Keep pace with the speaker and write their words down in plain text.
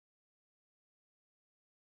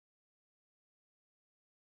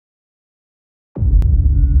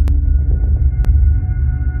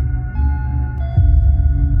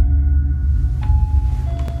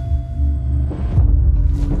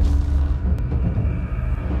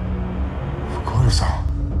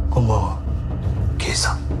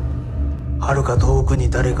遥か遠くに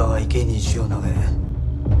誰かが池に石を投げ、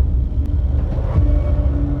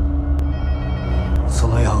そ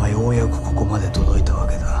の矢がようやくここまで届いたわ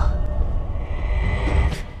けだ。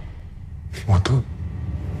元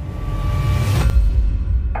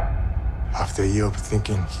After a year of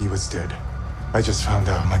thinking he was dead, I just found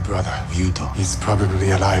out my brother, Yuto, is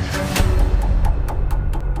probably alive.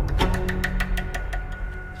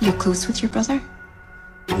 You're close with your brother?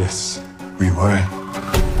 Yes, we were.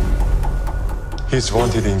 He's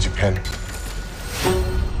wanted in Japan.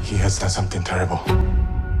 He has done something terrible.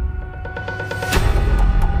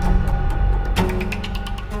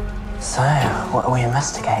 So, what are we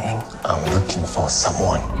investigating? I'm looking for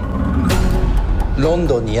someone. ロン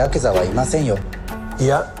ドンにヤクザはいませんよ。い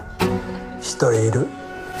や、一人いる。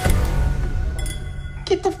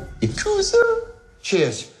Get the Yakuza?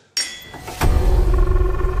 Cheers.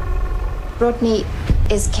 Rodney,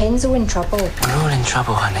 is Kenzo in trouble? We're all in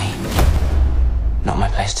trouble, honey. Not my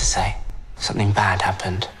place to say. Something bad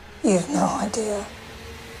happened. You have no idea.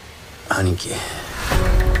 兄貴。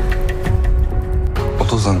お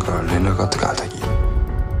父さんから連絡があってから先、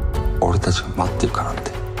俺たちが待ってるからっ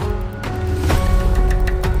て。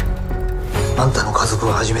あんたの家族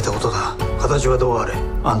が始めたことだ。形はどうあれ、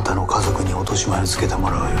あんたの家族に落とし前をつけて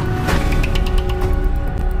もらうよ。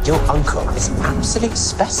Your uncle is an absolute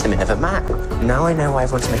specimen of a man. Now I know why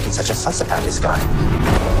everyone's making such a fuss about this guy.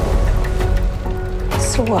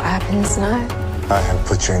 So what happens now? I have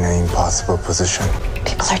put you in an impossible position.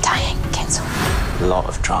 People are dying, Kenzo. A lot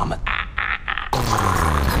of drama.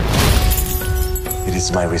 It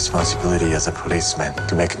is my responsibility as a policeman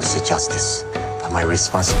to make Mr. Justice, and my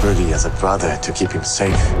responsibility as a brother to keep him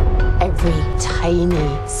safe. Every tiny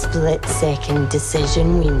split-second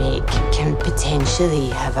decision we make can potentially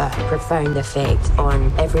have a profound effect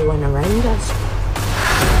on everyone around us.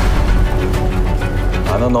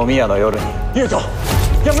 あの飲み屋の夜に。ユウト、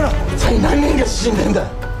やめろ。一体何人が死んでんだ。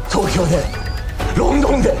東京で、ロン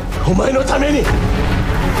ドンで、お前のために。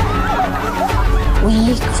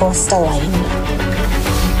We crossed a line.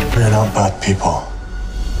 We're not bad people.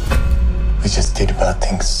 We just did bad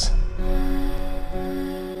things.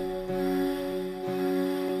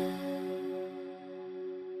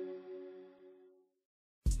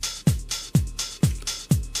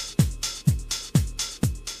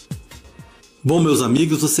 Bom, meus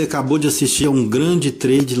amigos, você acabou de assistir a um grande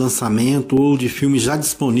trailer de lançamento ou de filme já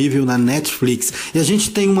disponível na Netflix. E a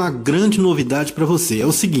gente tem uma grande novidade para você. É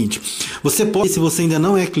o seguinte, você pode, se você ainda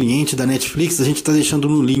não é cliente da Netflix, a gente está deixando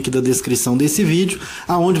no link da descrição desse vídeo,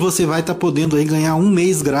 aonde você vai estar podendo aí ganhar um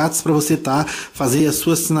mês grátis para você fazer a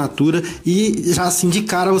sua assinatura e já assim de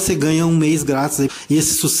cara você ganha um mês grátis aí, e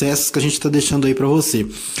esses sucessos que a gente está deixando aí para você.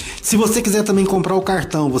 Se você quiser também comprar o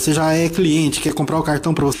cartão, você já é cliente, quer comprar o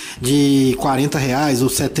cartão para você de R$40 ou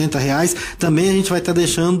R$70, também a gente vai estar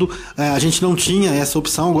deixando, a gente não tinha essa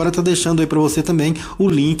opção, agora está deixando aí para você também o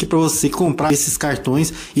link para você comprar esses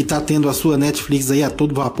cartões e tá tendo a sua Netflix aí a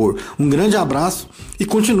todo vapor. Um grande abraço e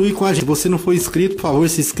continue com a gente. Se você não for inscrito, por favor,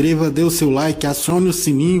 se inscreva, dê o seu like, acione o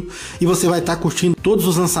sininho e você vai estar curtindo todos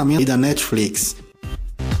os lançamentos aí da Netflix.